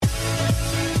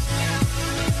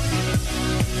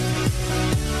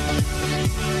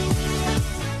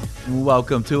and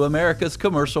welcome to America's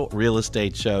Commercial Real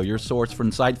Estate Show, your source for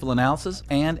insightful analysis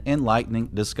and enlightening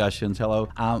discussions. Hello,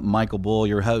 I'm Michael Bull,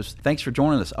 your host. Thanks for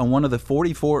joining us on one of the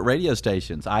 44 radio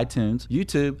stations, iTunes,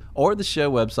 YouTube, or the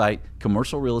show website,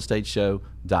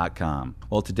 commercialrealestateshow.com.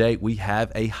 Well, today we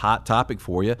have a hot topic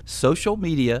for you, social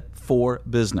media for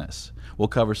business. We'll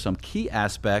cover some key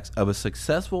aspects of a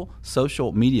successful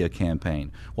social media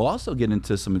campaign. We'll also get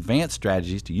into some advanced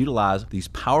strategies to utilize these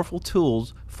powerful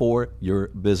tools for your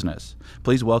business.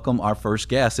 Please welcome our first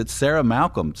guest. It's Sarah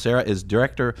Malcolm. Sarah is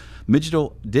Director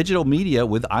Digital Media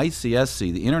with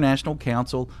ICSC, the International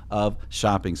Council of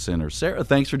Shopping Centers. Sarah,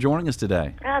 thanks for joining us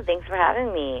today. Oh, thanks for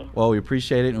having me. Well, we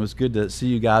appreciate it, and it was good to see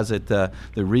you guys at the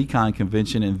Recon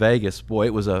convention in Vegas. Boy,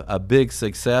 it was a big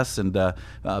success, and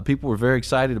people were very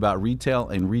excited about retail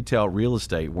and retail real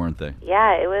estate, weren't they?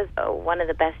 Yeah, it was one of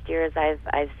the best years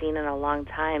I've seen in a long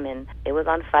time, and it was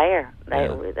on fire. Yeah.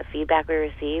 The feedback we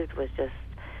received was just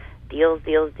deals,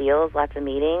 lots of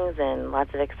meetings, and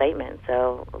lots of excitement.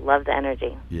 So love the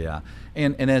energy. Yeah.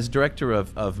 And as director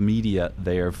of media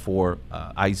there for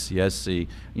ICSC,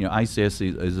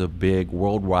 ICSC is a big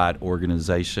worldwide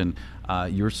organization.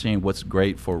 You're seeing what's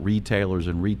great for retailers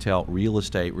and retail real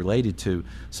estate related to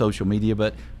social media,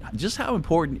 but just how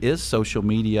important is social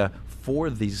media for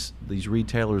these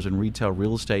retailers and retail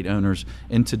real estate owners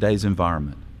in today's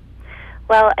environment?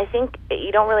 Well, I think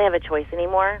you don't really have a choice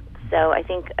anymore. So I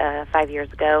think 5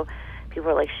 years ago, people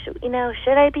were like,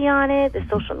 should I be on it? The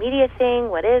social media thing,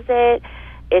 what is it?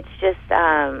 It's just,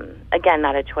 again,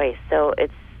 not a choice. So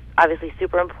it's obviously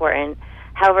super important.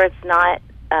 However, it's not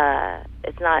the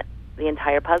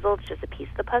entire puzzle. It's just a piece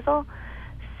of the puzzle.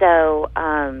 So,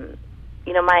 I'm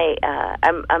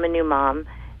a new mom.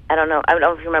 I don't know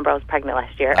if you remember, I was pregnant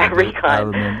last year at Recon. I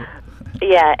remember.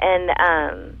 Yeah, and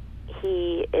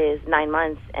he is 9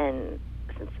 months, and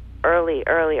since early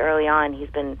on,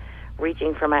 he's been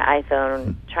reaching for my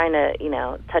iPhone, trying to,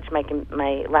 touch my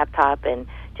laptop and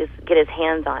just get his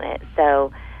hands on it.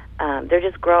 So they're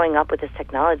just growing up with this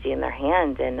technology in their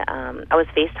hand. And I was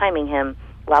FaceTiming him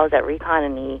while I was at Recon,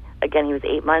 and he was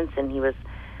 8 months, and he was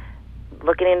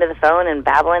looking into the phone and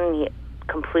babbling, and he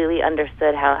completely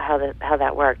understood how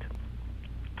that worked.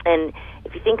 And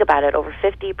if you think about it, over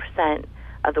 50%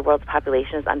 of the world's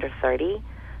population is under 30,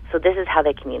 so this is how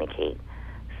they communicate.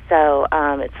 So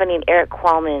it's funny, in Eric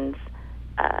Qualman's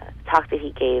talk that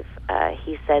he gave,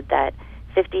 he said that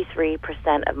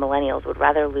 53% of millennials would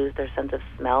rather lose their sense of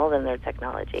smell than their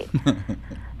technology.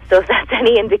 So if that's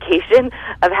any indication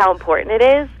of how important it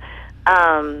is,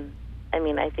 I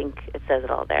think it says it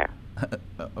all there.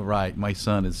 Right. My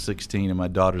son is 16 and my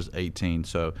daughter's 18,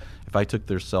 so if I took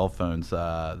their cell phones,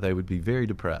 they would be very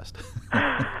depressed.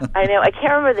 I know. I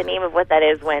can't remember the name of what that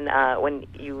is when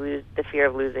you lose the fear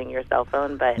of losing your cell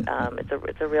phone, but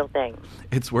it's a real thing.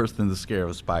 It's worse than the scare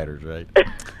of spiders, right?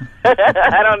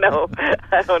 I don't know.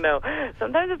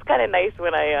 Sometimes it's kind of nice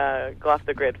when I go off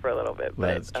the grid for a little bit.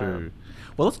 That's true.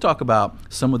 Well, let's talk about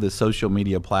some of the social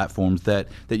media platforms that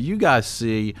you guys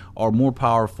see are more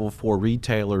powerful for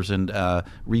retailers and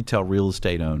retail real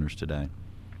estate owners today.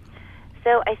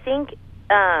 So I think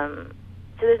so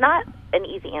there's not an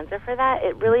easy answer for that.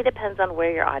 It really depends on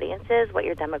where your audience is, what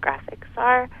your demographics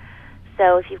are.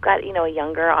 So if you've got a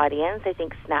younger audience, I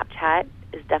think Snapchat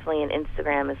is definitely, and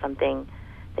Instagram is something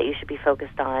that you should be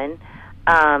focused on.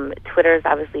 Twitter is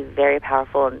obviously very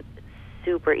powerful and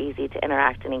super easy to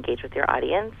interact and engage with your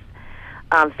audience.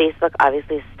 Facebook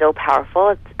obviously is still powerful.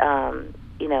 It's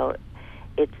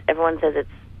everyone says it's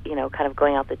kind of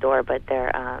going out the door, but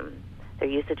their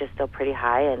usage is still pretty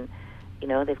high, and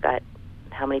they've got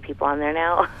how many people on there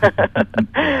now?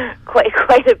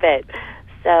 quite a bit.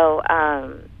 So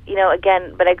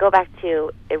again, but I go back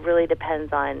to, it really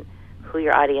depends on who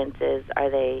your audience is. Are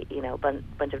they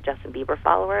bunch of Justin Bieber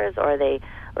followers, or are they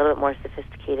a little bit more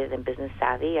sophisticated and business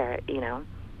savvy, or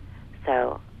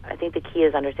so I think the key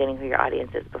is understanding who your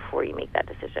audience is before you make that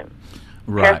decision.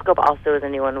 Right. Periscope also is a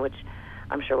new one, which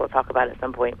I'm sure we'll talk about at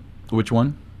some point. Which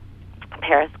one?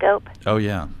 Periscope. Oh,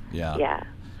 yeah.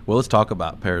 Well, let's talk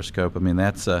about Periscope. I mean,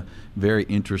 that's a very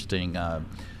interesting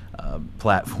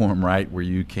platform, right, where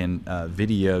you can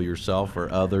video yourself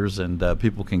or others, and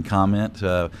people can comment.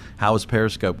 How is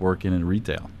Periscope working in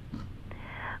retail?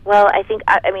 Well, I think,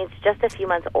 it's just a few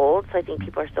months old, so I think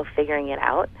people are still figuring it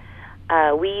out.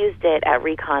 We used it at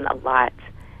Recon a lot,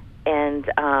 and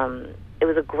it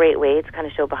was a great way to kind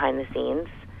of show behind the scenes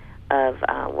of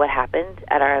what happened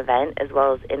at our event, as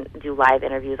well as do live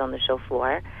interviews on the show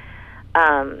floor.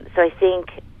 So I think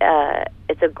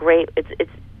it's a great,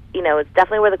 it's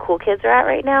definitely where the cool kids are at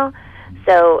right now.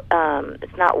 So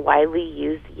it's not widely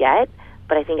used yet,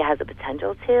 but I think it has the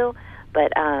potential to.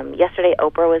 But yesterday,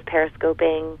 Oprah was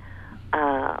periscoping.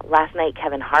 Last night,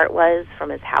 Kevin Hart was from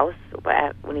his house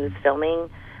when he was filming.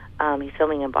 He's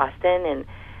filming in Boston, and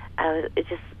it's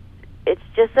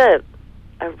just a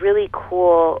really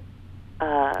cool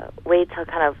way to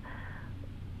kind of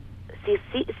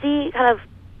see kind of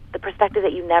the perspective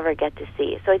that you never get to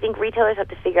see. So I think retailers have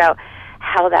to figure out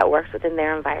how that works within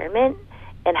their environment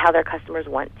and how their customers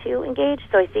want to engage.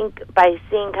 So I think by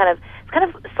seeing kind of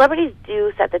celebrities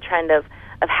do set the trend of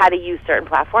how to use certain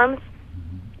platforms.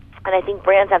 And I think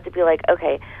brands have to be like,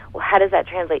 okay, well, how does that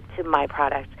translate to my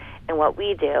product and what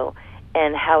we do,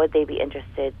 and how would they be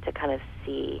interested to kind of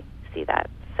see that?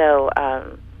 So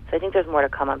I think there's more to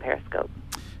come on Periscope.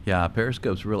 Yeah,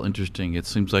 Periscope's real interesting. It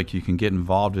seems like you can get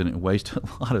involved in it and waste a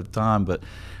lot of time, but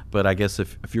I guess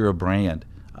if you're a brand,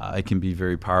 it can be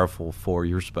very powerful for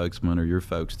your spokesman or your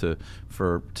folks to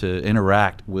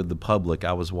interact with the public.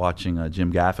 I was watching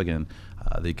Jim Gaffigan,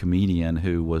 the comedian,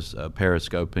 who was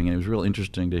periscoping, and it was real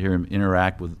interesting to hear him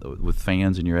interact with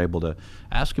fans, and you're able to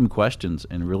ask him questions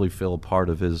and really feel a part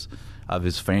of his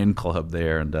fan club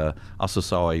there. And also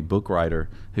saw a book writer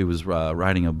who was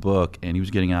writing a book, and he was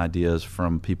getting ideas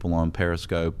from people on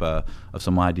Periscope of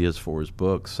some ideas for his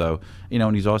book. So,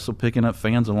 and he's also picking up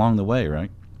fans along the way,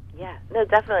 right? Yeah, no,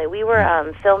 definitely. We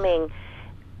were filming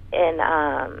in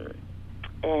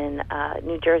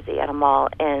New Jersey at a mall,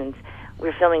 and we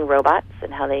were filming robots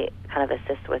and how they kind of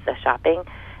assist with the shopping.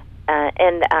 We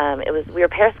were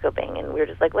periscoping, and we were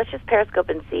just like, let's just periscope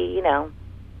and see,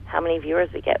 how many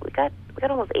viewers we get. We got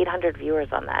almost 800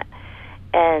 viewers on that,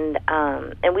 and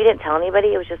we didn't tell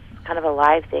anybody. It was just kind of a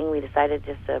live thing. We decided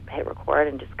just to hit record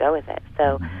and just go with it.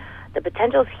 So the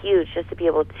potential is huge, just to be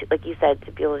able to, like you said,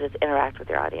 to be able to just interact with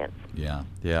your audience. Yeah,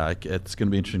 it's going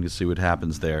to be interesting to see what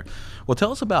happens there. Well,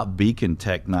 tell us about Beacon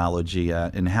Technology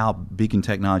and how Beacon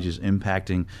Technology is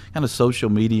impacting kind of social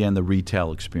media and the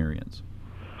retail experience.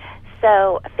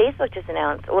 So Facebook just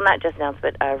announced, well, not just announced,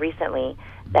 but recently,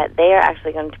 that they are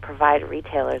actually going to provide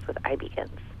retailers with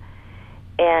iBeacons.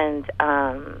 And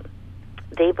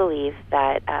they believe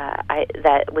that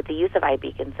that with the use of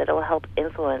iBeacons, that it will help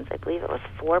influence, I believe it was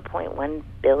 $4.1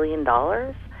 billion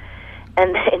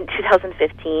and in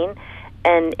 2015,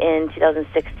 and in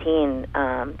 2016,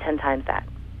 10 times that.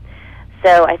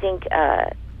 So I think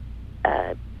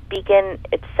Beacon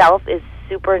itself is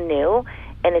super new,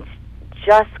 and it's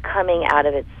just coming out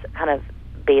of its kind of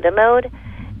beta mode,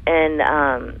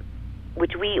 and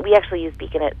which we actually use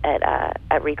Beacon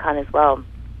at Recon as well.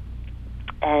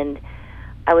 And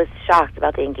I was shocked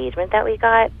about the engagement that we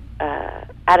got.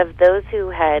 Out of those who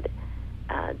had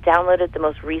downloaded the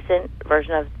most recent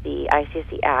version of the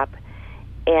ICSC app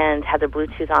and had their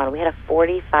Bluetooth on, we had a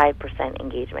 45%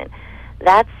 engagement.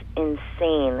 That's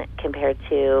insane compared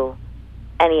to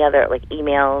any other, like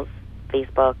emails,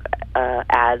 Facebook,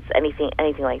 ads,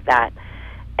 anything like that.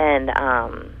 And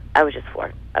I was just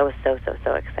floored. I was so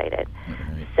excited.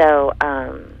 Right. So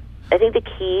I think the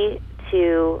key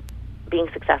to being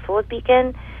successful with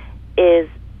Beacon is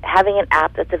having an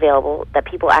app that's available that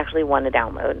people actually want to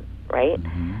download, right?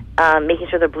 Mm-hmm. Making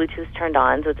sure their Bluetooth's turned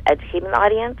on, so it's educating the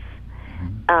audience.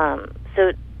 Mm-hmm.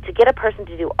 So to get a person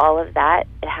to do all of that,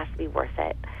 it has to be worth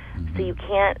it. Mm-hmm. So you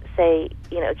can't say,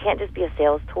 it can't just be a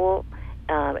sales tool.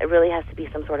 It really has to be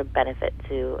some sort of benefit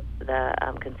to the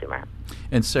consumer.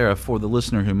 And Sarah, for the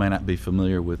listener who may not be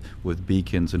familiar with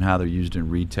beacons and how they're used in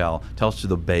retail, tell us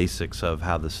the basics of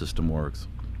how the system works.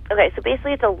 Okay, so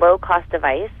basically it's a low-cost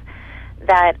device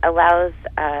that allows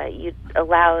a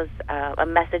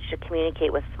message to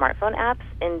communicate with smartphone apps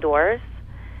indoors.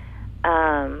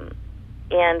 And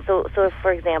so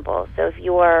for example, if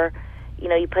you're,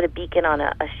 you put a beacon on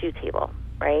a shoe table,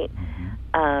 right?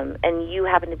 Mm-hmm. And you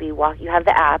happen to be you have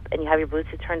the app and you have your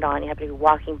Bluetooth turned on, you happen to be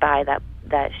walking by that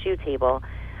shoe table,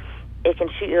 it can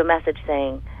shoot you a message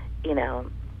saying,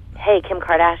 hey, Kim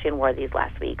Kardashian wore these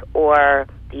last week, or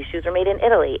these shoes are made in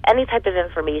Italy. Any type of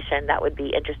information that would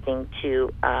be interesting to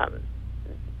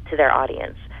their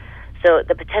audience. So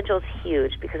the potential is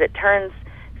huge because it turns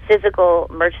physical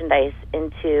merchandise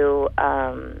into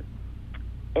a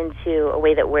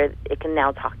way where it can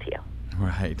now talk to you.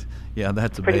 Right. Yeah,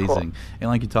 that's amazing. Cool. And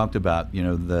like you talked about,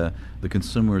 the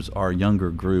consumers are a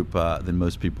younger group than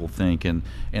most people think, and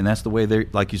that's the way they're,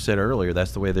 like you said earlier,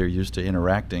 that's the way they're used to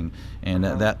interacting, and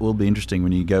that will be interesting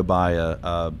when you go by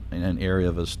in an area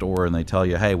of a store and they tell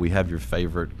you, hey, we have your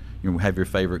favorite. We have your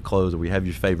favorite clothes, or we have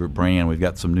your favorite brand. We've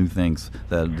got some new things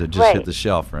that just hit the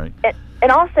shelf, right?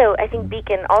 And also, I think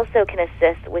Beacon also can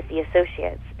assist with the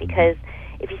associates, because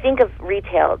if you think of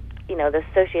retail, the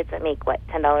associates that make,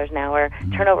 $10 an hour,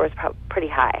 turnover is pretty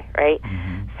high, right?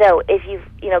 Mm-hmm. So if you've,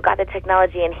 got the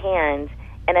technology in hand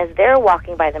And as they're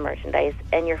walking by the merchandise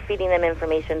and you're feeding them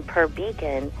information per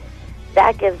beacon,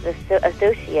 that gives the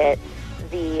associate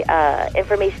the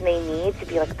information they need to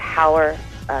be like a power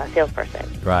salesperson.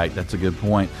 Right, that's a good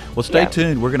point. Well, stay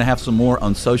tuned. We're going to have some more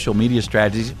on social media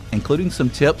strategies, including some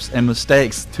tips and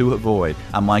mistakes to avoid.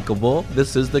 I'm Michael Bull.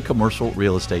 This is the Commercial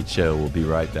Real Estate Show. We'll be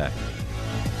right back.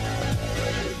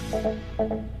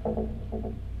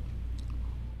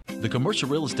 The Commercial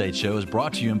Real Estate Show is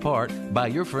brought to you in part by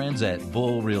your friends at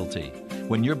Bull Realty.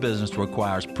 When your business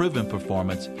requires proven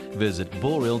performance, visit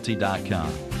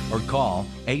bullrealty.com or call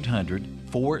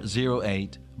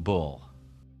 800-408-BULL.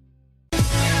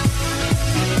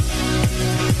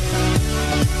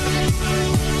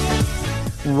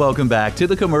 Welcome back to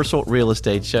the Commercial Real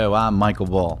Estate Show. I'm Michael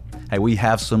Bull. Hey, we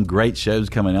have some great shows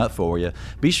coming up for you.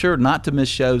 Be sure not to miss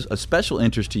shows of special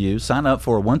interest to you. Sign up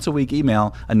for a once-a-week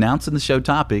email announcing the show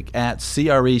topic at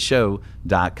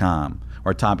creshow.com.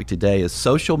 Our topic today is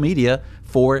social media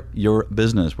for your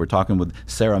business. We're talking with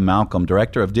Sarah Malcolm,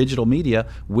 Director of Digital Media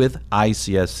with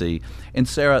ICSC. And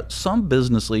Sarah, some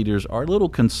business leaders are a little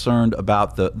concerned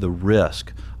about the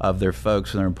risk of their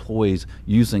folks and their employees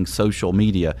using social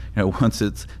media. You know, once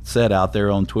it's set out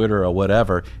there on Twitter or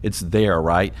whatever, it's there,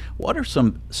 right? What are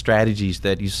some strategies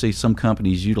that you see some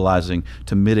companies utilizing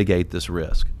to mitigate this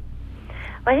risk?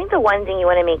 Well, I think the one thing you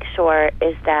want to make sure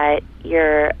is that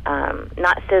you're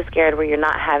not so scared where you're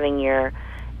not having your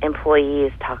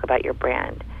employees talk about your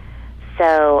brand.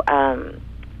 So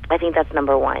I think that's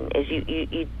number one. Is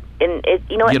you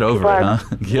know what, get over it, huh?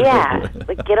 Get over it.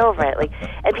 Like get over it. Like,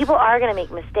 and people are going to make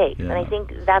mistakes, and I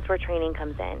think that's where training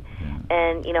comes in.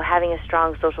 And you know, having a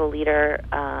strong social leader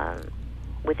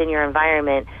within your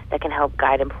environment that can help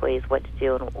guide employees what to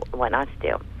do and what not to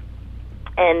do.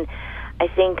 And I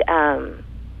think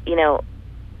you know,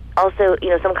 also, you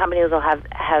know, some companies will have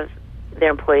their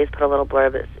employees put a little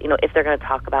blurb, you know, if they're going to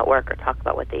talk about work or talk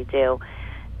about what they do,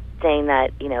 saying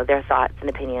that, you know, their thoughts and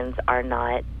opinions are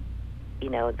not, you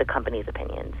know, the company's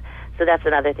opinions. So that's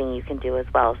another thing you can do as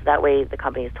well. So that way the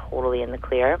company is totally in the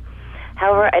clear.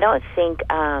 However, I don't think,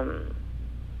 I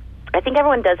think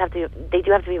everyone does have to, they do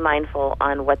have to be mindful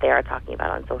on what they are talking about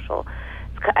on social.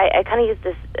 I kind of use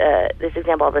this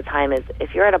example all the time is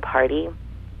if you're at a party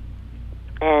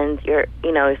and you're,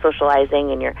 you know,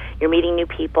 socializing and you're meeting new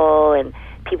people and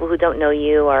people who don't know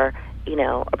you are, you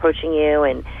know, approaching you,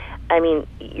 and I mean,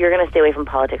 you're going to stay away from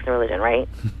politics and religion, right?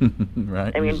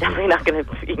 Right. I mean, definitely not going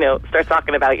to, you know, start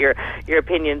talking about your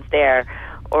opinions there,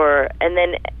 and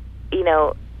then, you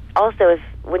know, also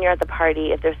when you're at the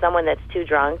party, if there's someone that's too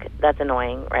drunk, that's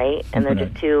annoying, right? And they're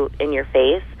just too in your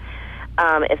face.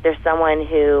 If there's someone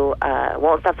who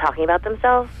won't stop talking about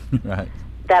themselves, right,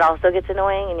 that also gets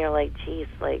annoying, and you're like, geez,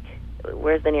 like,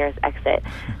 where's the nearest exit?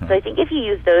 So I think if you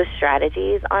use those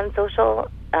strategies on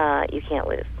social, you can't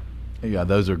lose. Yeah,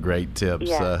 those are great tips.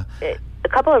 Yeah. A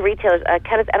couple of retailers,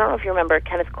 Kenneth, I don't know if you remember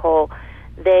Kenneth Cole,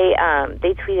 they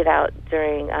tweeted out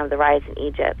during the riots in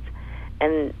Egypt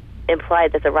and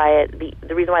implied that the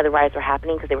reason why the riots were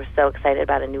happening because they were so excited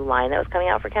about a new line that was coming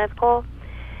out for Kenneth Cole.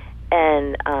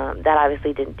 And that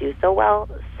obviously didn't do so well.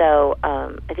 So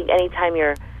I think anytime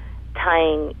you're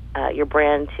tying your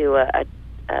brand to a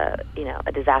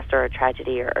disaster or a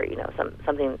tragedy or you know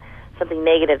something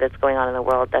negative that's going on in the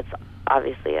world, that's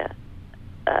obviously a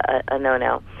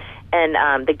no-no.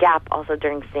 And the Gap also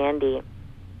during Sandy,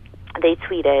 they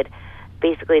tweeted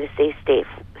basically to stay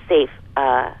safe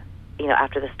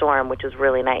after the storm, which was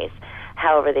really nice.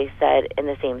 However, they said in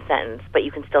the same sentence, but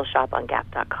you can still shop on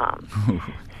Gap.com.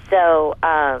 So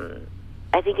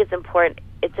I think it's important.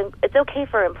 It's okay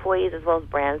for employees as well as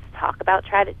brands to talk about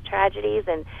tragedies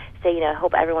and say, you know,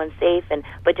 hope everyone's safe,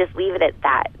 but just leave it at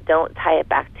that. Don't tie it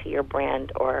back to your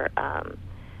brand or,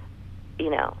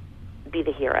 be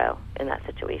the hero in that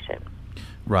situation.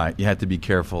 Right. You have to be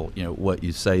careful, you know, what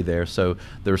you say there. So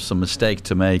there's some mistakes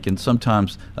to make. And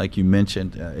sometimes, like you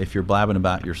mentioned, if you're blabbing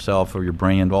about yourself or your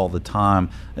brand all the time,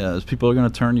 people are going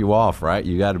to turn you off, right?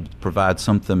 You got to provide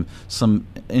some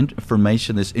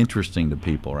information that's interesting to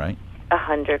people, right?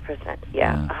 100%.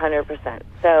 Yeah, 100%.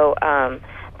 So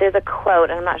there's a quote,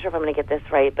 and I'm not sure if I'm going to get this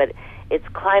right, but it's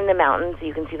climb the mountain so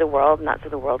you can see the world, not so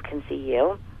the world can see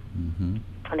you. Mm-hmm.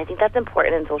 And I think that's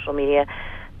important in social media,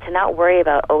 to not worry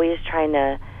about always trying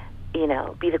to, you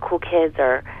know, be the cool kids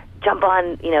or jump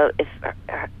on, you know, if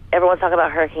everyone's talking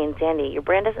about Hurricane Sandy, your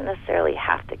brand doesn't necessarily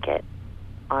have to get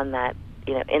on that,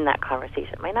 you know, in that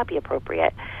conversation. It might not be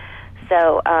appropriate.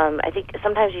 So I think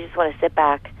sometimes you just want to sit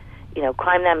back, you know,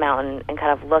 climb that mountain and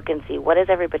kind of look and see what is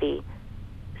everybody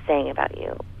saying about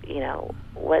you, you know,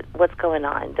 what's going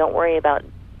on. Don't worry about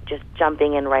just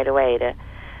jumping in right away to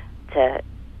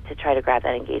to try to grab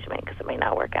that engagement because it may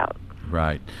not work out.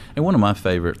 Right. And one of my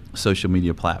favorite social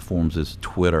media platforms is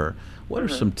Twitter. What are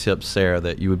some tips, Sarah,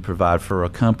 that you would provide for a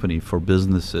company, for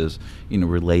businesses,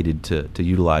 related to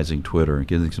utilizing Twitter and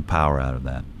getting some power out of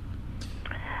that?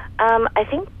 I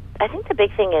think the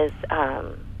big thing is, a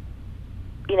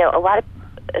lot of,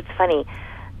 it's funny,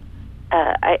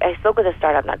 I spoke with a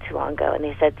startup not too long ago, and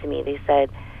they said,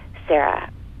 Sarah,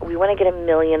 we want to get 1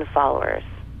 million followers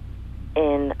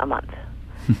in a month.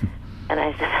 And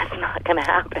I said, that's not going to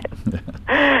happen.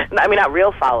 I mean, not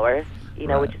real followers,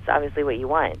 right. which is obviously what you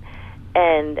want.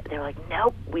 And they're like,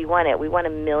 nope, we want it. We want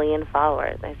 1 million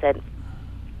followers. And I said,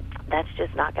 that's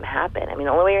just not going to happen. I mean,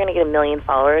 the only way you're going to get 1 million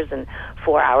followers in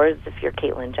 4 hours is if you're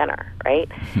Caitlyn Jenner, right?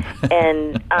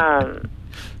 And, and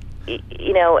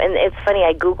it's funny,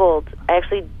 I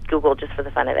actually Googled just for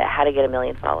the fun of it, how to get 1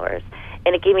 million followers.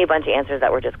 And it gave me a bunch of answers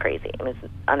that were just crazy. It was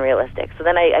unrealistic. So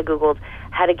then I Googled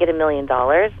how to get $1 million.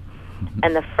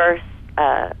 And the first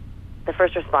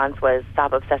response was,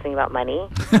 stop obsessing about money.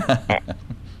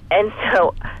 And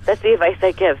so that's the advice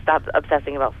I give, stop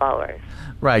obsessing about followers.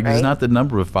 Right, because it's not the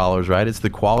number of followers, right? It's the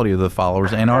quality of the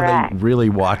followers, and are they really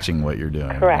watching what you're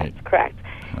doing? Correct. Right.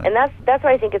 And that's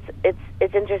why I think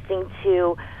it's interesting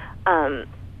to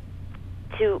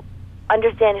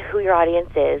understand who your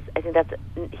audience is. I think that's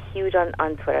huge on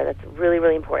Twitter. That's really,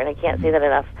 really important. I can't say that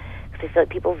enough because I feel like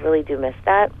people really do miss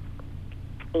that.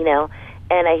 And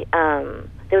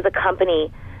there was a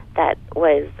company that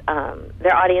was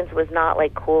their audience was not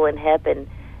like cool and hip, and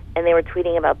they were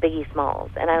tweeting about Biggie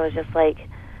Smalls, and I was just like,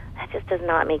 that just does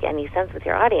not make any sense with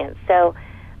your audience. So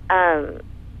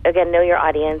again, know your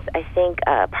audience. I think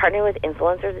partnering with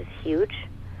influencers is huge.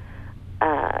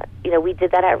 We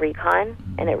did that at Recon,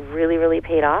 and it really, really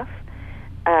paid off.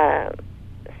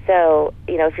 So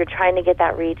if you're trying to get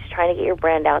that reach, trying to get your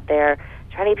brand out there,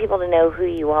 trying to get people to know who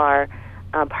you are,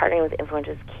 partnering with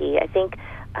influencers is key. I think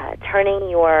turning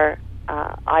your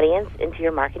audience into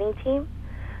your marketing team.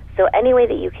 So any way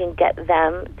that you can get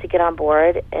them to get on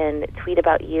board and tweet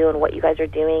about you and what you guys are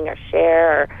doing or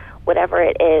share or whatever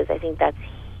it is, I think that's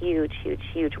huge, huge,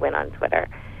 huge win on Twitter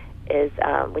is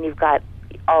when you've got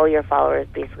all your followers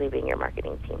basically being your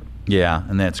marketing team. Yeah,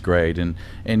 and that's great. And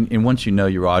once you know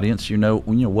your audience, you know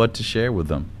what to share with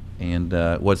them and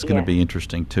what's going to be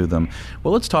interesting to them.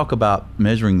 Well, let's talk about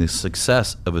measuring the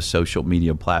success of a social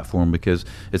media platform, because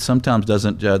it sometimes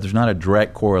doesn't, there's not a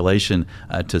direct correlation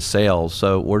to sales.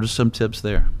 So what are some tips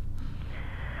there?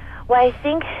 Well, I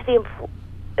think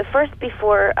first,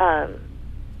 before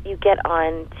you get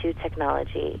onto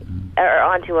technology or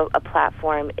onto a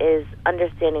platform, is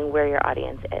understanding where your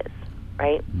audience is,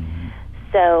 right? Mm-hmm.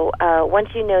 So once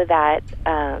you know that,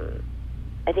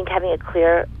 I think having a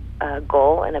clear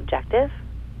goal and objective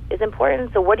is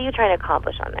important. So what are you trying to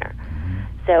accomplish on there?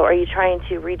 So are you trying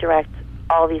to redirect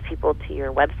all these people to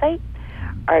your website?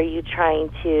 Are you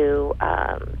trying to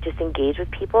just engage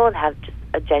with people and have just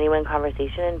a genuine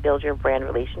conversation and build your brand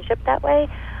relationship that way?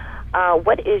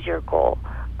 What is your goal?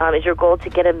 Is your goal to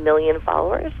get 1 million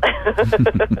followers?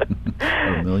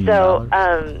 $1 million? So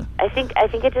I think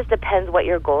it just depends what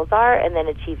your goals are and then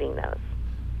achieving those.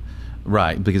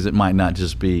 Right, because it might not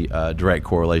just be a direct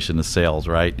correlation to sales,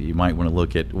 right? You might want to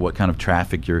look at what kind of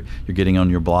traffic you're getting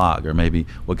on your blog, or maybe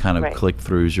what kind of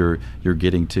click-throughs you're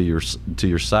getting to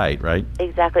your site, right?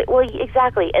 Exactly. Well,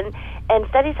 exactly. And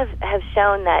studies have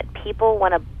shown that people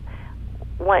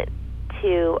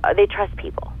they trust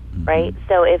people, right?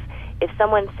 So if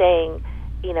someone's saying,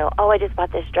 I just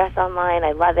bought this dress online,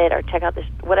 I love it, or check out this,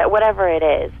 whatever it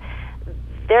is,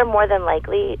 they're more than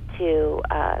likely to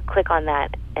click on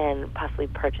that and possibly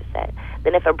purchase it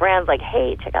than if a brand's like,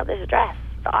 hey, check out this dress,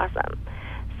 it's awesome.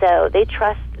 So they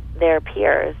trust their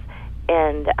peers,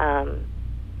 and that's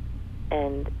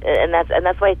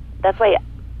why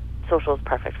social is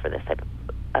perfect for this type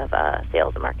of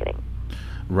sales and marketing.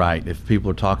 Right. If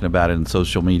people are talking about it in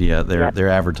social media, they're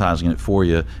advertising it for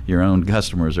you. Your own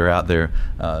customers are out there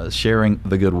sharing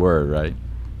the good word, right?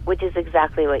 Which is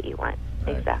exactly what you want.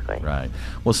 Right. Exactly. Right.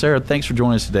 Well, Sarah, thanks for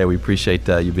joining us today. We appreciate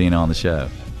you being on the show.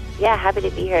 Yeah, happy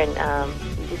to be here, and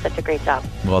you do such a great job.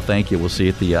 Well, thank you. We'll see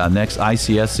you at the next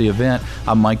ICSC event.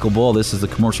 I'm Michael Bull. This is the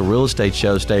Commercial Real Estate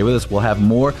Show. Stay with us. We'll have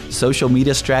more social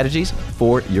media strategies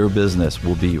for your business.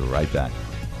 We'll be right back.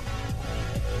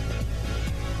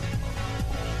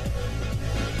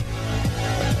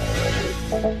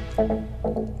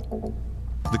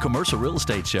 The Commercial Real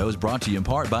Estate Show is brought to you in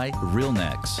part by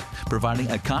RealNex, providing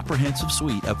a comprehensive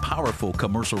suite of powerful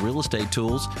commercial real estate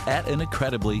tools at an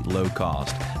incredibly low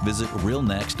cost. Visit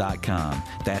realnex.com.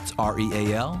 That's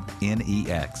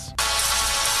RealNex.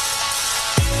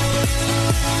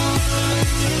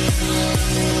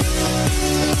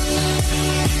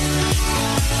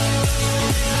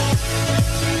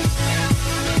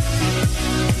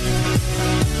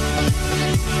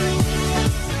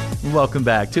 Welcome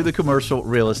back to the Commercial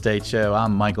Real Estate Show.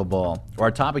 I'm Michael Ball. Our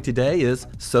topic today is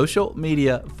social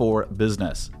media for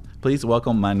business. Please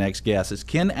welcome my next guest. It's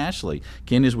Ken Ashley.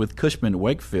 Ken is with Cushman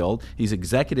Wakefield. He's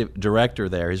executive director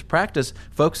there. His practice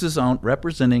focuses on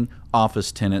representing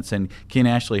office tenants, and Ken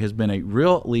Ashley has been a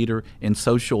real leader in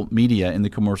social media in the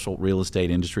commercial real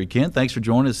estate industry. Ken, thanks for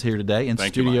joining us here today in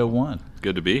Studio One.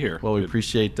 Good to be here. Well, we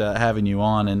appreciate having you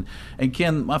on. And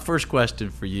Ken, my first question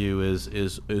for you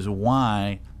is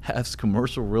why has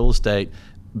commercial real estate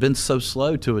been so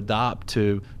slow to adopt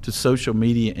to social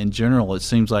media in general? It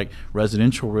seems like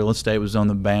residential real estate was on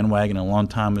the bandwagon a long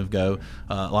time ago.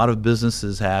 A lot of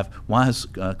businesses have. Why has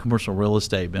commercial real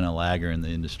estate been a lagger in the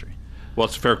industry? Well,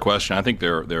 it's a fair question. I think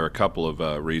there are a couple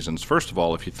of reasons. First of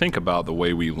all, if you think about the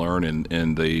way we learn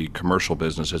in the commercial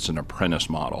business, it's an apprentice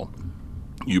model.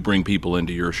 You bring people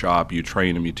into your shop, you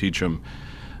train them, you teach them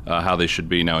how they should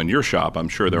be. Now, in your shop, I'm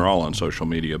sure they're all on social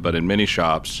media, but in many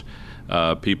shops,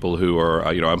 people who are,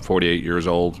 I'm 48 years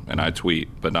old and I tweet,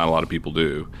 but not a lot of people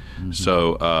do. Mm-hmm.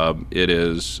 So it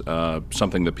is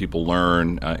something that people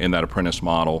learn in that apprentice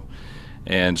model,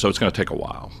 and so it's going to take a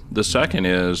while. The second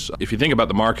is, if you think about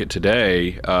the market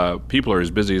today, people are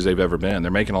as busy as they've ever been.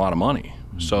 They're making a lot of money.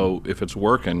 Mm-hmm. So if it's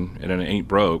working and it ain't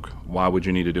broke, why would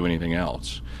you need to do anything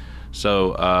else?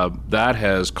 So that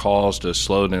has caused a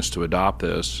slowness to adopt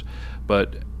this,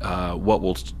 but what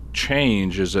will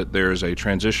change is that there is a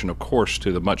transition, of course,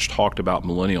 to the much talked about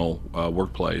millennial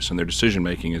workplace, and their decision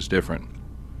making is different.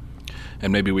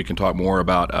 And maybe we can talk more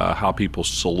about how people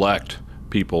select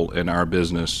people in our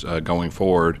business going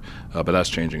forward, but that's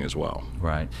changing as well.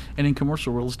 Right. And in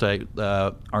commercial real estate,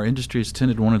 our industry has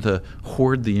tended to want to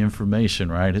hoard the information,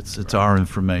 right? It's our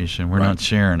information. We're not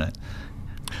sharing it.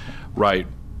 Right.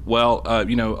 Well,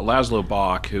 Laszlo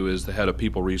Bock, who is the head of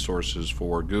people resources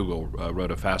for Google,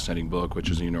 wrote a fascinating book, which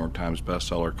is a New York Times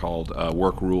bestseller, called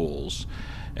Work Rules.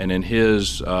 And in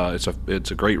his,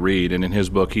 it's a great read. And in his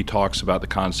book, he talks about the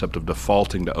concept of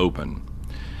defaulting to open.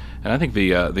 And I think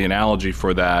the analogy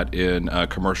for that in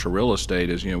commercial real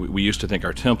estate is, we used to think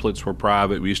our templates were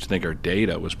private. We used to think our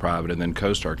data was private, and then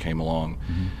CoStar came along.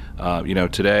 Mm-hmm.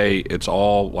 Today it's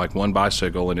all like one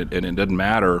bicycle, and it doesn't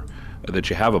matter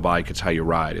that you have a bike, it's how you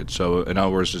ride it. So in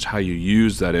other words, it's how you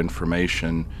use that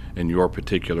information in your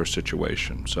particular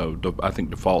situation. So I think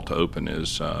default to open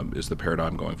is the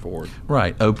paradigm going forward.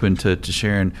 Right, open to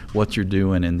sharing what you're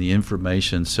doing and the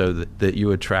information so that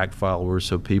you attract followers,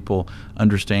 so people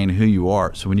understand who you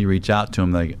are. So when you reach out to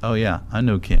them, they go, oh yeah, I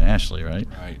know Ken Ashley, right?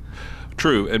 Right.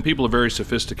 True, and people are very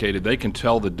sophisticated. They can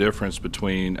tell the difference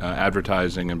between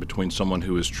advertising and between someone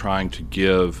who is trying to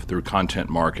give through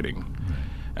content marketing.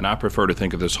 And I prefer to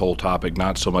think of this whole topic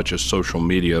not so much as social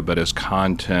media, but as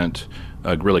content,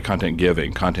 really content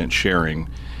giving, content sharing.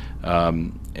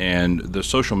 And the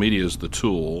social media is the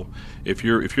tool. If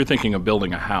you're thinking of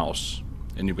building a house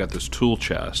and you've got this tool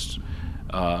chest,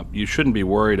 you shouldn't be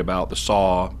worried about the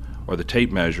saw or the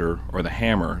tape measure or the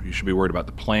hammer. You should be worried about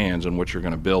the plans and what you're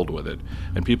going to build with it.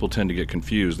 And people tend to get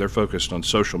confused. They're focused on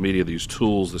social media, these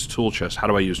tools, this tool chest. How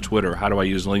do I use Twitter? How do I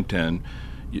use LinkedIn?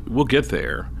 We'll get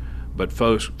there. But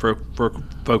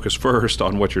focus first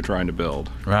on what you're trying to build.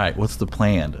 Right. What's the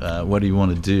plan? What do you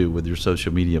want to do with your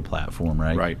social media platform,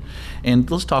 right? Right.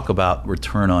 And let's talk about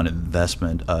return on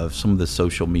investment of some of the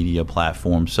social media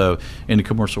platforms. So in the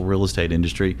commercial real estate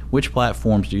industry, which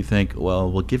platforms do you think,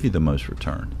 will give you the most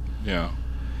return? Yeah.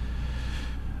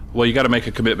 Well, you got to make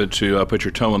a commitment to put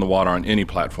your toe in the water on any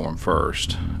platform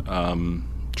first.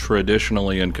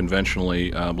 Traditionally and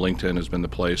conventionally, LinkedIn has been the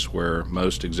place where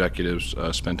most executives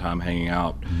spend time hanging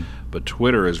out. Mm-hmm. But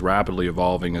Twitter is rapidly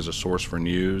evolving as a source for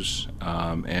news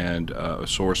and a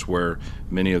source where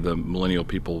many of the millennial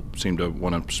people seem to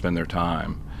want to spend their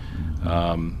time.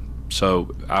 Mm-hmm.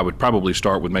 So I would probably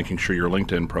start with making sure your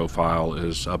LinkedIn profile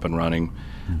is up and running.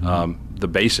 Mm-hmm. The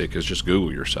basic is just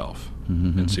Google yourself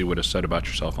and see what is said about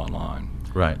yourself online.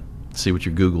 Right. See what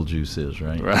your Google juice is,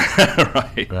 right?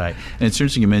 Right. Right. And it's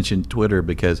interesting you mentioned Twitter,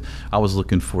 because I was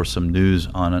looking for some news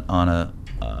on a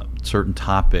certain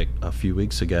topic a few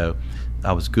weeks ago.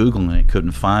 I was Googling it,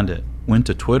 couldn't find it. Went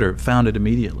to Twitter, found it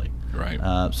immediately.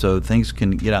 Right. So things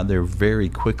can get out there very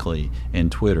quickly in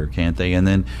Twitter, can't they? And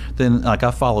then like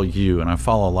I follow you, and I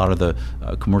follow a lot of the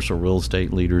commercial real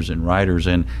estate leaders and writers,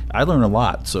 and I learn a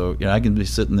lot. So I can be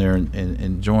sitting there and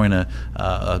enjoying a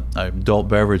adult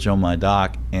beverage on my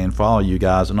dock and follow you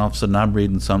guys, and all of a sudden I'm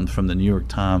reading something from the New York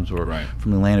Times or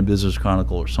from the Atlanta Business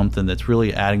Chronicle or something that's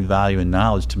really adding value and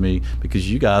knowledge to me because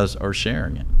you guys are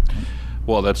sharing it.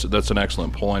 Well, that's an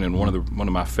excellent point, and one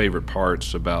of my favorite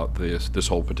parts about this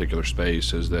whole particular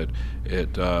space is that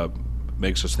it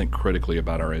makes us think critically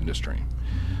about our industry.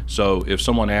 So if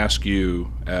someone asks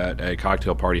you at a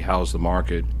cocktail party, how's the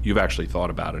market, you've actually thought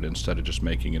about it instead of just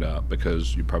making it up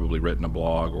because you've probably written a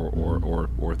blog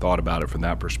or thought about it from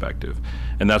that perspective.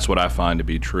 And that's what I find to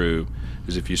be true,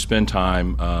 is if you spend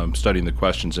time studying the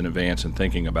questions in advance and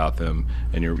thinking about them,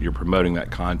 and you're promoting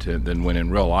that content, then when in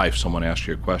real life someone asks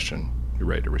you a question, you're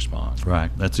ready to respond.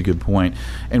 Right, that's a good point.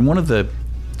 And one of the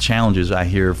challenges I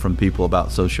hear from people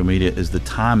about social media is the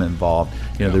time involved.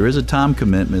 There is a time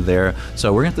commitment there.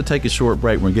 So we're going to have to take a short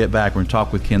break. We're going to get back. We're going to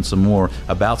talk with Ken some more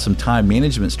about some time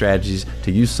management strategies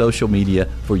to use social media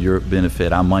for your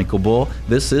benefit. I'm Michael Bull.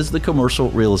 This is the Commercial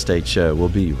Real Estate Show. We'll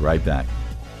be right back.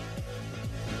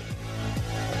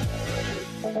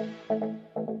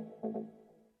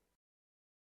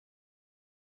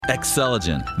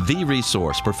 Xceligent, the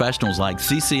resource professionals like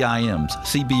CCIMs,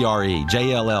 CBRE,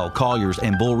 JLL, Colliers,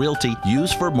 and Bull Realty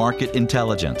use for market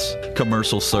intelligence.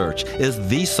 Commercial Search is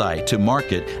the site to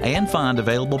market and find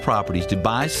available properties to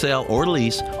buy, sell, or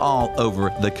lease all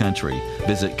over the country.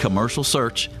 Visit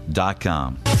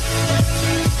commercialsearch.com.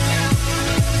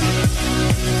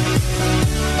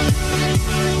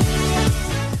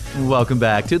 Welcome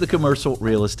back to the Commercial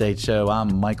Real Estate Show.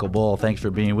 I'm Michael Bull. Thanks for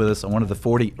being with us on one of the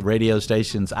 40 radio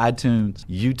stations, iTunes,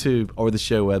 YouTube, or the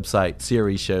show website,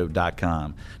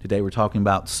 CREshow.com. Today we're talking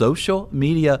about social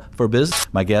media for business.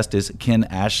 My guest is Ken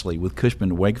Ashley with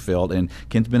Cushman & Wakefield, and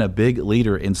Ken's been a big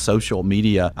leader in social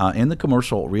media in the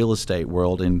commercial real estate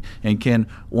world. And Ken,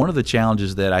 one of the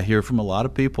challenges that I hear from a lot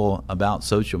of people about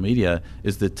social media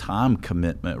is the time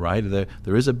commitment, right?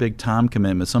 There is a big time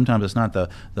commitment. Sometimes it's not the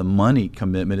money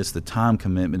commitment, it's the time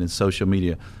commitment in social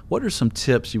media. What are some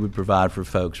tips you would provide for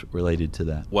folks related to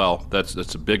that? Well, that's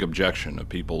a big objection of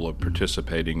people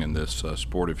participating in this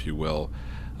sport, if you will.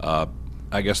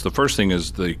 I guess the first thing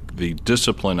is the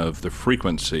discipline of the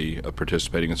frequency of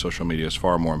participating in social media is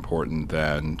far more important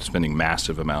than spending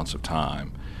massive amounts of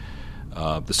time.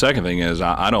 The second thing is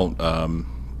I don't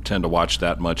tend to watch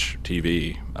that much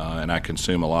TV, and I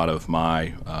consume a lot of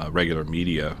my regular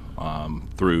media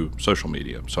through social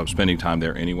media. So I'm spending time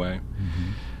there anyway,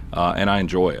 and I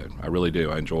enjoy it. I really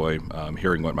do. I enjoy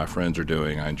hearing what my friends are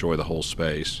doing. I enjoy the whole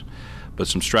space. But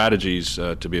some strategies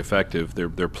to be effective,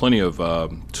 there are plenty of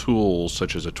tools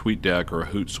such as a TweetDeck or a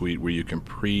Hootsuite where you can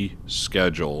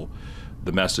pre-schedule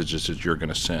the messages that you're going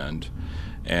to send.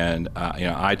 And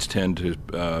I tend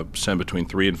to send between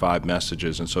 3 and 5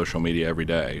 messages in social media every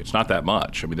day. It's not that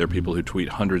much. I mean, there are people who tweet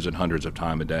hundreds and hundreds of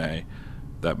times a day.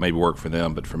 That may work for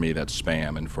them, but for me, that's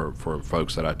spam, and for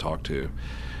folks that I talk to.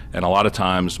 And a lot of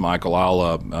times, Michael,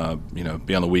 I'll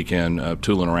be on the weekend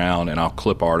tooling around, and I'll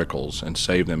clip articles and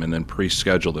save them, and then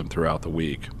pre-schedule them throughout the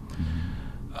week.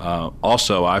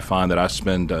 Also, I find that I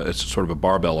spend it's sort of a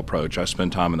barbell approach. I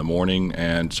spend time in the morning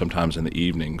and sometimes in the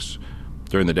evenings.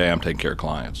 During the day, I'm taking care of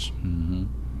clients. Mm-hmm.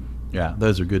 Yeah,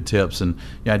 those are good tips, and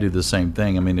I do the same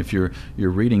thing. I mean, if you're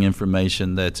reading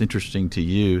information that's interesting to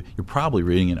you, you're probably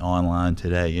reading it online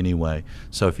today anyway.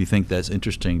 So if you think that's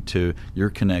interesting to your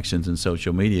connections in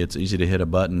social media, it's easy to hit a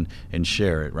button and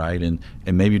share it, right? And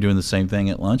maybe you're doing the same thing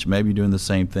at lunch, maybe you're doing the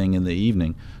same thing in the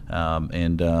evening,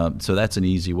 so that's an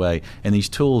easy way. And these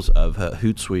tools of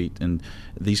Hootsuite and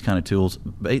these kind of tools,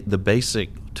 the basic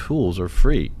tools are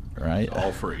free. Right?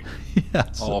 All free.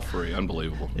 All free.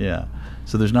 Unbelievable. Yeah.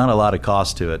 So there's not a lot of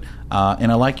cost to it.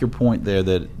 And I like your point there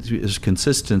that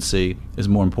consistency is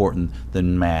more important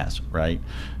than mass, right?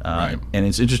 Right. And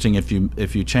it's interesting if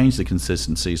you change the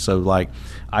consistency. So like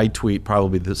I tweet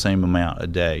probably the same amount a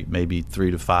day, maybe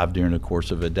 3 to 5 during the course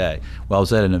of a day. Well, I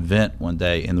was at an event one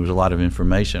day and there was a lot of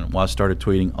information. Well, I started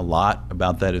tweeting a lot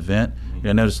about that event.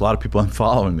 I noticed a lot of people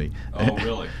unfollowing me. Oh,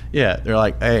 really? Yeah, they're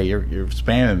like, "Hey, you're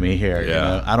spamming me here.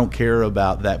 Yeah. I don't care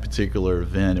about that particular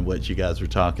event and what you guys were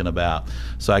talking about."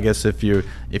 So I guess if you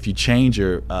change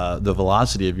your the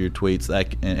velocity of your tweets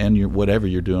and your whatever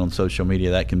you're doing on social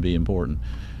media, that can be important.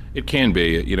 It can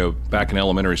be. Back in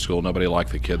elementary school, nobody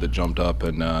liked the kid that jumped up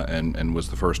and was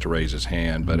the first to raise his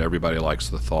hand, but everybody likes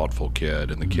the thoughtful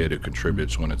kid and the kid who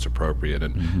contributes when it's appropriate.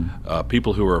 And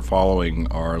people who are following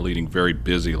are leading very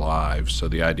busy lives, so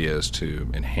the idea is to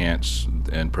enhance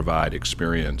and provide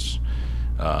experience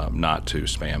not to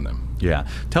spam them. Yeah.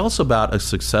 Tell us about a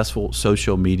successful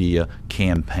social media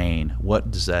campaign.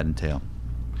 What does that entail?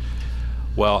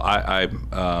 Well,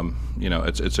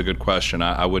 it's a good question.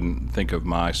 I wouldn't think of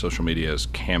my social media as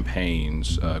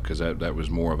campaigns because that was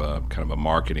more of a kind of a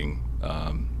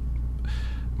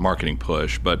marketing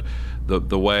push. But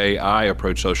the way I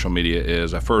approach social media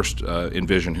is I first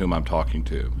envision whom I'm talking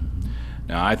to.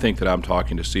 Now, I think that I'm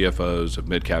talking to CFOs of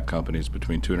mid-cap companies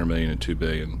between $200 million and $2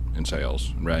 billion in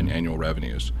sales, annual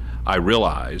revenues. I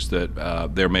realize that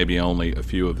there may be only a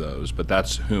few of those, but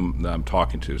that's whom I'm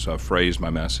talking to, so I've phrased my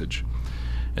message.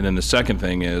 And then the second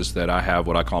thing is that I have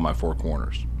what I call my four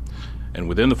corners. And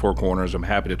within the four corners, I'm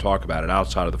happy to talk about it.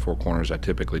 Outside of the four corners, I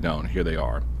typically don't. Here they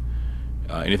are.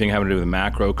 Anything having to do with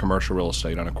macro commercial real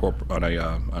estate on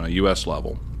a U.S.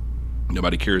 level.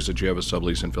 Nobody cares that you have a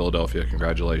sublease in Philadelphia.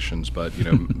 Congratulations. But,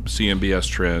 CMBS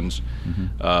trends.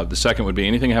 The second would be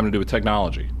anything having to do with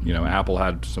technology. Apple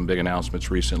had some big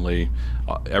announcements recently.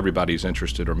 Everybody's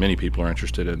interested, or many people are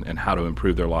interested in how to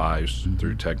improve their lives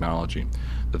through technology.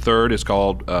 The third is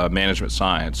called management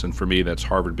science. And for me, that's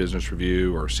Harvard Business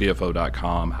Review or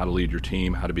CFO.com, how to lead your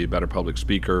team, how to be a better public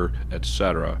speaker,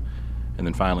 etc. And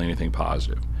then finally, anything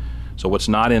positive. So what's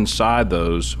not inside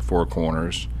those four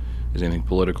corners is anything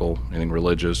political, anything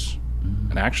religious,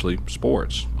 and actually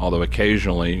sports. Although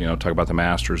occasionally, talk about the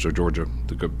Masters or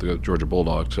the Georgia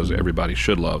Bulldogs, because everybody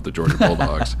should love the Georgia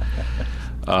Bulldogs.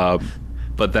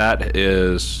 But that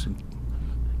is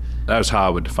how I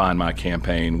would define my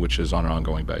campaign, which is on an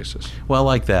ongoing basis. Well, I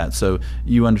like that. So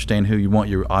you understand who you want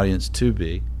your audience to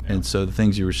be. And so the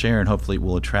things you were sharing hopefully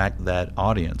will attract that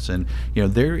audience. And,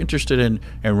 they're interested in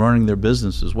running their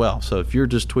business as well. So if you're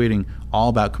just tweeting all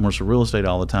about commercial real estate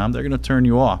all the time, they're going to turn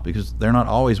you off because they're not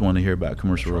always wanting to hear about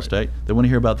commercial real estate. They want to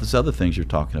hear about this other things you're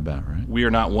talking about, right? We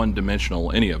are not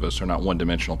one-dimensional. Any of us are not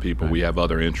one-dimensional people. Right. We have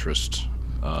other interests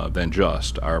than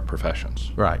just our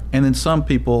professions. Right. And then some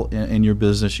people in your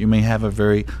business, you may have a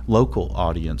very local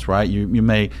audience, right?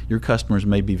 Your customers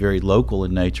may be very local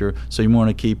in nature, so you want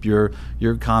to keep your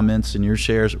comments and your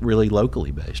shares really locally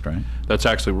based, right? That's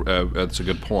actually that's a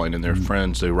good point. And there are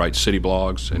friends who write city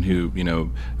blogs and who,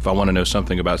 if I want to know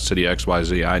something about city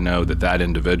XYZ, I know that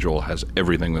individual has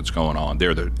everything that's going on.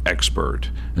 They're the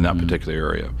expert in that particular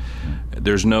area.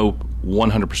 There's no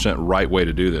 100% right way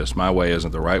to do this. My way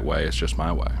isn't the right way. It's just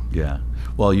my way. Yeah.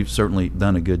 Well, you've certainly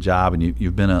done a good job, and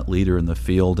you've been a leader in the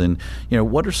field. And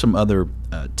what are some other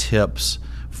tips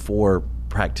for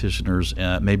practitioners?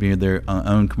 Maybe they're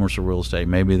own commercial real estate.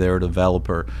 Maybe they're a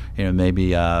developer.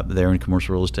 Maybe they're in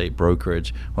commercial real estate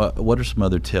brokerage. What are some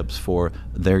other tips for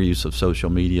their use of social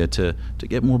media to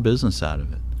get more business out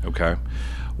of it? Okay.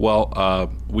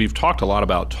 Well, we've talked a lot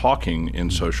about talking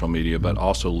in social media, but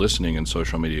also listening in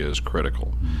social media is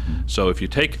critical. So if you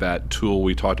take that tool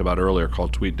we talked about earlier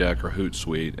called TweetDeck or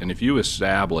Hootsuite, and if you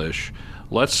establish,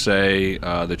 let's say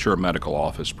that you're a medical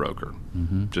office broker,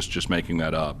 just making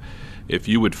that up. If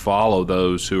you would follow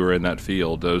those who are in that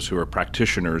field, those who are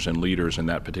practitioners and leaders in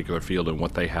that particular field and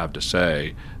what they have to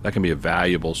say, that can be a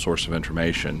valuable source of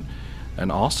information. And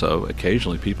also,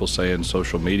 occasionally, people say in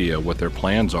social media what their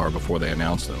plans are before they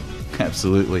announce them.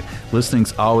 Absolutely.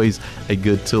 Listening's always a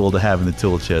good tool to have in the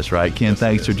tool chest, right? Ken,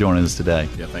 thanks for joining us today.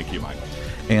 Yeah, thank you, Michael.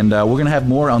 And we're going to have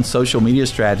more on social media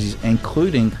strategies,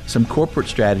 including some corporate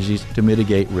strategies to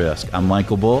mitigate risk. I'm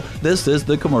Michael Bull. This is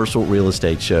the Commercial Real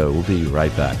Estate Show. We'll be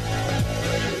right back.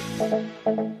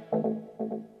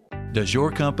 Does your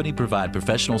company provide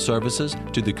professional services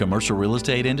to the commercial real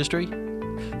estate industry?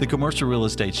 The Commercial Real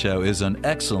Estate Show is an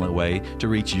excellent way to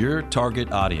reach your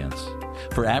target audience.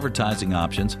 For advertising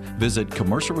options, visit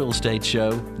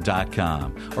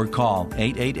commercialrealestateshow.com or call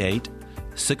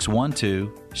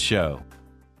 888-612-SHOW.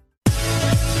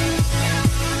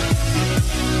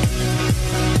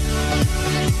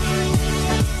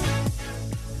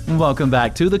 Welcome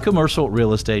back to the Commercial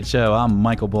Real Estate Show. I'm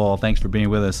Michael Bull. Thanks for being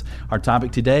with us. Our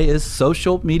topic today is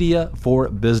social media for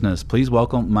business. Please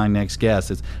welcome my next guest.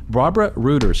 It's Barbara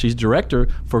Reuter. She's director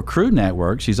for Crew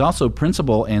Network. She's also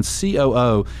principal and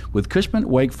COO with Cushman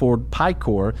Wakeford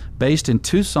Picor, based in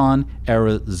Tucson,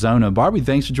 Arizona. Barbie,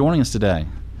 thanks for joining us today.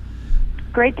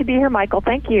 Great to be here, Michael.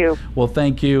 Thank you. Well,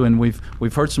 thank you. And we've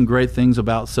heard some great things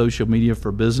about social media for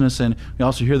business, and we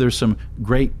also hear there's some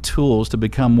great tools to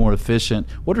become more efficient.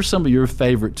 What are some of your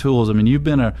favorite tools? I mean, you've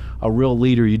been a real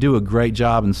leader. You do a great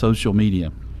job in social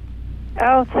media.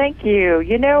 Oh, thank you.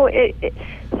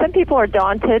 Some people are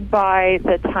daunted by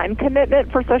the time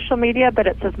commitment for social media, but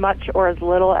it's as much or as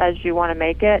little as you want to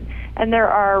make it. And there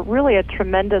are really a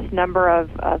tremendous number of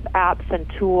apps and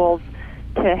tools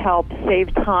to help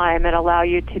save time and allow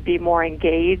you to be more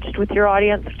engaged with your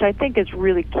audience, which I think is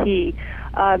really key.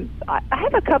 I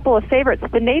have a couple of favorites.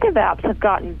 The native apps have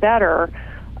gotten better.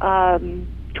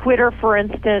 Twitter, for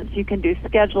instance, you can do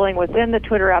scheduling within the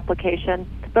Twitter application.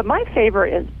 But my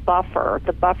favorite is Buffer,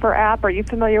 the Buffer app. Are you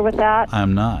familiar with that?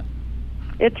 I'm not.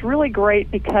 It's really great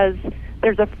because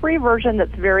there's a free version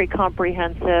that's very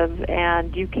comprehensive,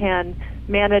 and you can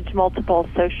manage multiple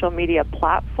social media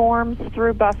platforms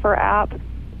through Buffer app.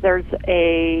 There's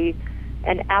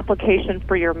an application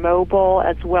for your mobile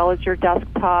as well as your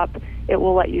desktop. It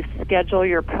will let you schedule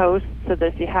your posts so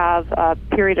that if you have a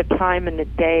period of time in the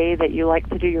day that you like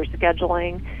to do your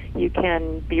scheduling, you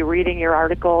can be reading your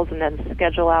articles and then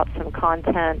schedule out some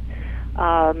content.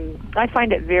 I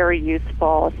find it very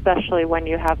useful, especially when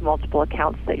you have multiple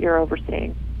accounts that you're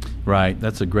overseeing. Right,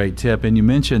 that's a great tip. And you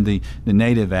mentioned the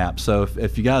native app. So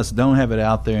if you guys don't have it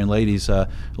out there, and ladies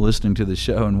listening to the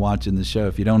show and watching the show,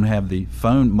 if you don't have the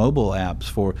mobile apps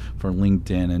for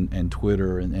LinkedIn and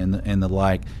Twitter and the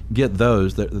like, get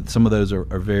those. Some of those are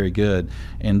very good.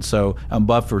 And so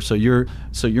Buffer. So you're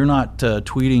not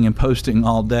tweeting and posting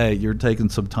all day. You're taking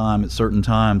some time at certain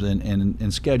times and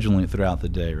scheduling it throughout the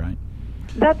day, right?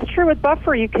 That's true. With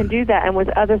Buffer, you can do that, and with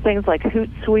other things like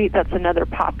Hootsuite, that's another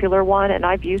popular one, and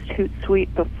I've used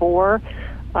Hootsuite before.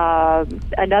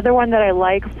 Another one that I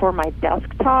like for my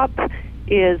desktop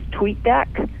is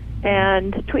TweetDeck,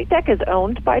 and TweetDeck is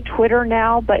owned by Twitter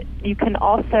now, but you can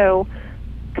also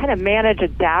kind of manage a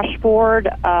dashboard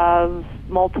of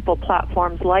multiple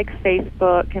platforms like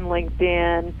Facebook and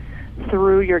LinkedIn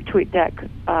through your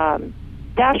TweetDeck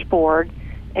dashboard.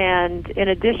 And in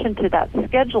addition to that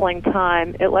scheduling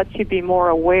time, it lets you be more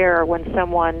aware when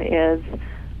someone is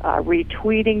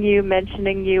retweeting you,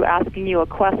 mentioning you, asking you a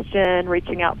question,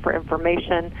 reaching out for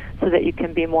information so that you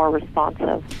can be more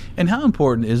responsive. And how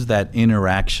important is that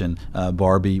interaction,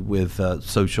 Barbie, with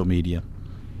social media?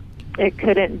 It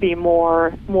couldn't be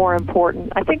more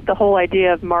important. I think the whole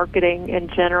idea of marketing in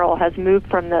general has moved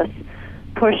from this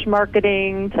push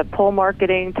marketing to pull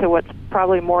marketing to what's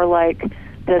probably more like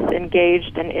this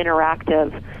engaged and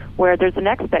interactive, where there's an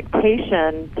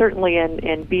expectation, certainly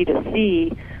in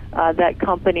B2C, that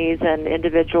companies and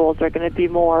individuals are going to be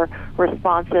more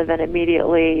responsive and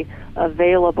immediately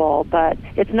available. But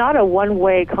it's not a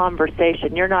one-way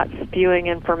conversation. You're not spewing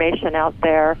information out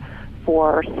there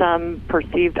for some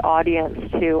perceived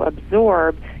audience to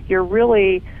absorb. You're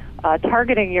really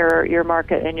targeting your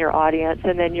market and your audience,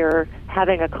 and then you're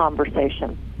having a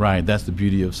conversation. Right, that's the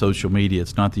beauty of social media.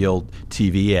 It's not the old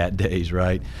TV ad days,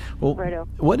 right? Well, Righto.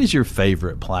 What is your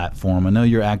favorite platform? I know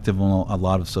you're active on a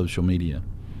lot of social media.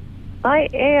 I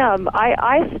am.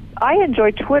 I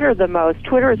enjoy Twitter the most.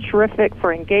 Twitter is terrific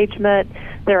for engagement.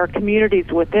 There are communities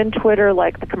within Twitter,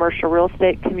 like the commercial real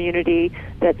estate community,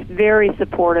 that's very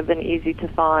supportive and easy to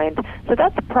find. So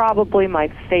that's probably my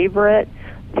favorite.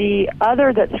 The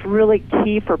other that's really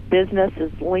key for business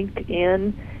is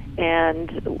LinkedIn. And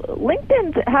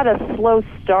LinkedIn's had a slow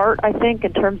start, I think,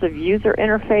 in terms of user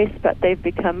interface, but they've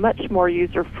become much more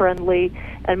user-friendly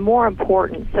and more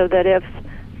important, so that if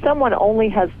someone only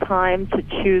has time to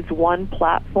choose one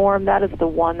platform, that is the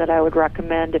one that I would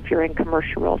recommend if you're in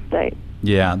commercial real estate.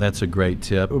 Yeah, that's a great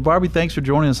tip. Well, Barbie, thanks for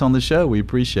joining us on the show. We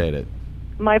appreciate it.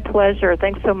 My pleasure.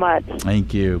 Thanks so much.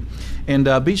 Thank you. And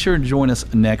be sure to join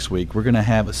us next week. We're going to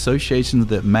have associations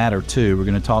that matter, too. We're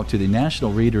going to talk to the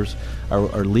national readers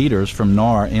or leaders from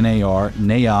NAR,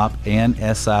 NAOP, and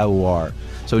SIOR.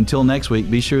 So until next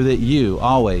week, be sure that you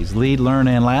always lead, learn,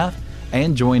 and laugh,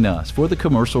 and join us for the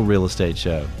Commercial Real Estate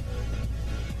Show.